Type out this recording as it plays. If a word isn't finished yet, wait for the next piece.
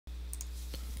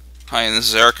Hi, and this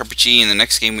is Eric RPG, and the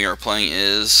next game we are playing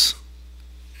is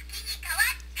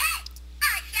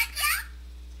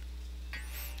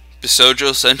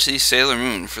Bishoujo Senshi Sailor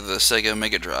Moon for the Sega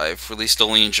Megadrive, released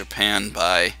only in Japan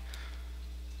by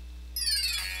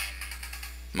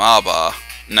Maba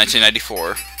in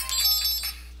 1994.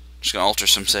 Just gonna alter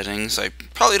some settings. I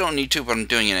probably don't need to, but I'm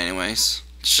doing it anyways.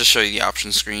 Let's just show you the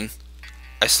options screen.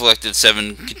 I selected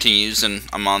 7 continues, and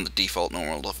I'm on the default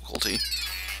normal difficulty.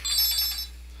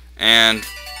 And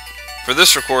for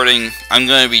this recording, I'm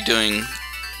going to be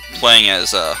playing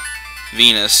as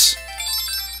Venus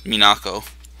Minako.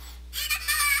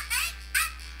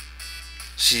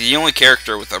 She's the only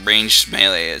character with a ranged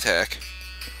melee attack.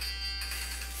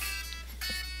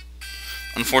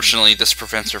 Unfortunately, this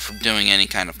prevents her from doing any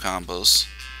kind of combos.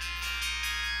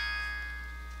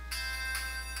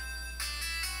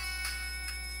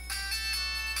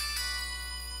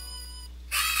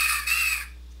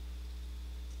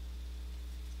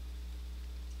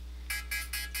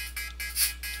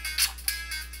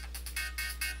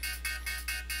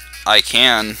 I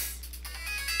can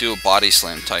do a body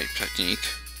slam type technique.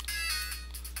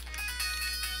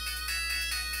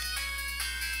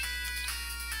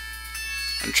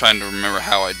 I'm trying to remember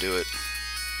how I do it.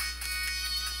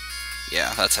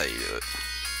 Yeah, that's how you do it.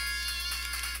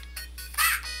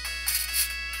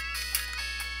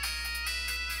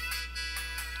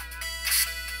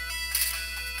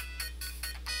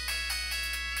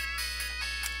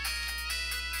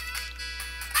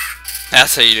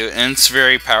 That's how you do it, and it's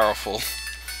very powerful.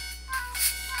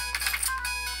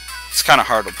 It's kind of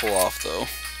hard to pull off, though.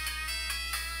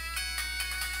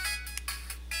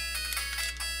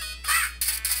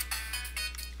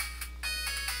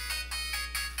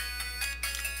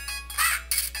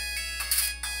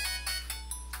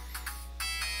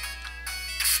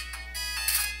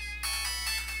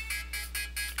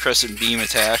 Crescent beam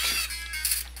attack.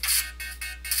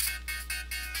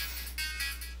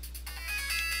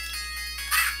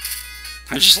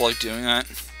 I just like doing that.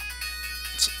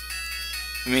 It's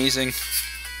amazing. If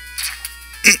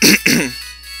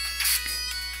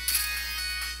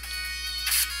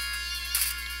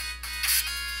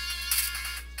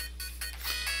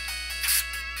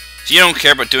you don't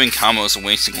care about doing combos and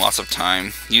wasting lots of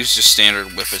time, use your standard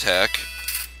whip attack.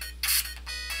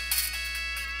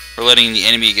 Or letting the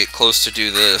enemy get close to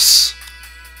do this.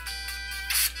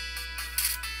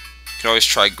 You can always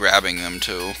try grabbing them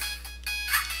too.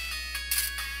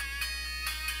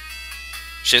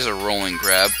 She has a rolling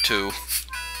grab too. You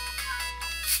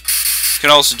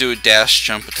can also do a dash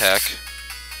jump attack.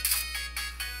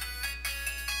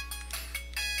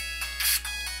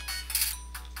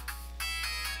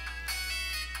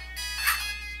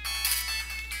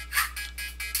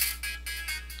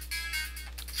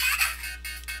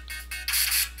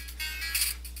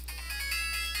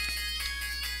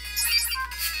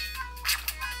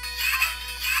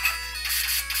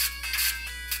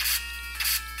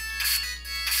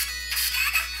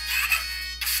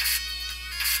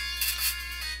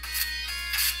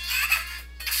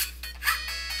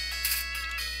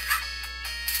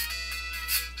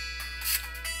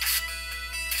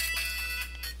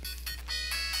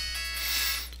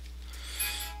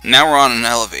 Now we're on an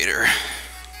elevator.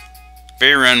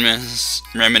 Very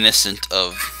reminiscent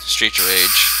of Streets of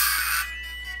Rage.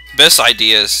 Best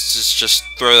idea is to just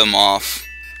throw them off.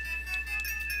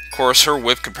 Of course, her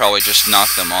whip could probably just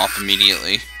knock them off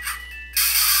immediately.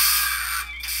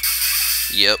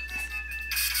 Yep.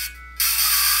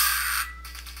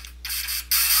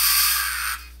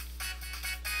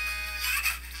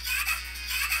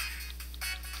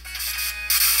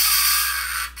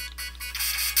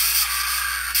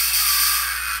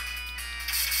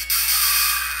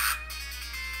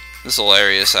 This is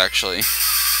hilarious, actually. Look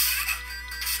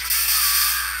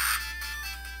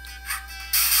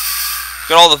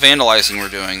at all the vandalizing we're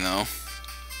doing, though.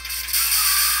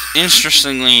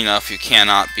 Interestingly enough, you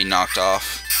cannot be knocked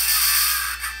off.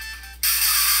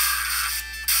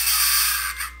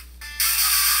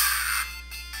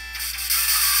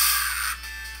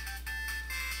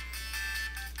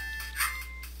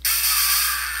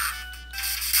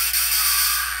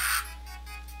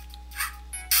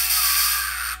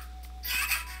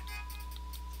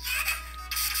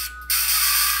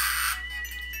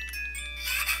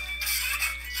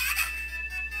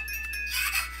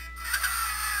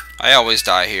 I always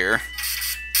die here.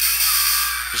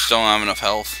 Just don't have enough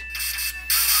health.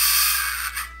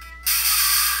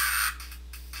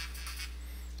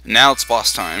 Now it's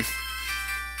boss time.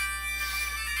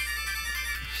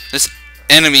 This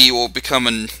enemy will become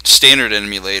a standard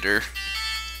enemy later.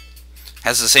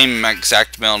 Has the same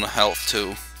exact amount of health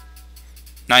too.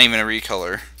 Not even a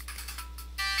recolor.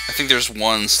 I think there's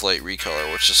one slight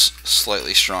recolor, which is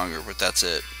slightly stronger, but that's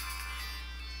it.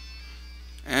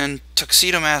 And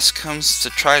Tuxedo Mask comes to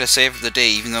try to save the day,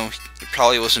 even though it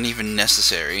probably wasn't even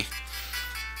necessary.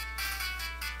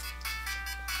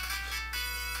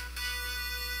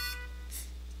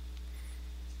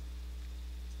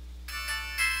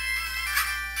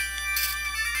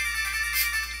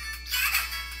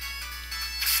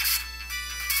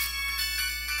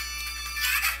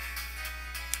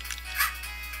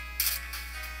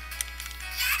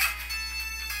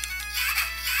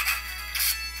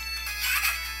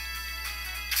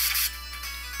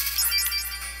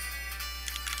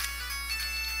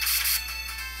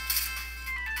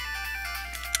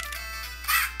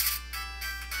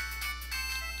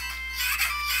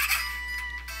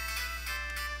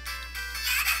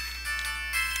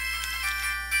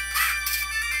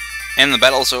 And the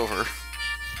battle's over.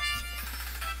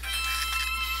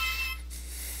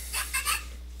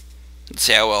 Let's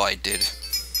see how well I did.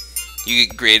 You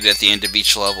get graded at the end of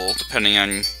each level, depending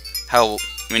on how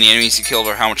many enemies you killed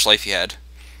or how much life you had.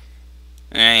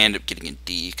 And I end up getting a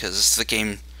D, because the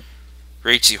game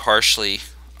rates you harshly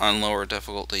on lower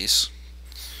difficulties.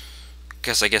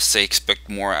 Because I guess they expect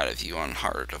more out of you on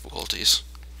harder difficulties.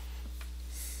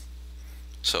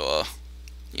 So,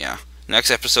 yeah.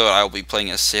 Next episode, I will be playing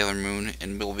as Sailor Moon,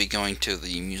 and we'll be going to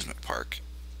the amusement park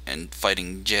and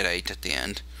fighting Jedi at the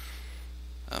end.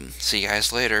 See you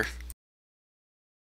guys later.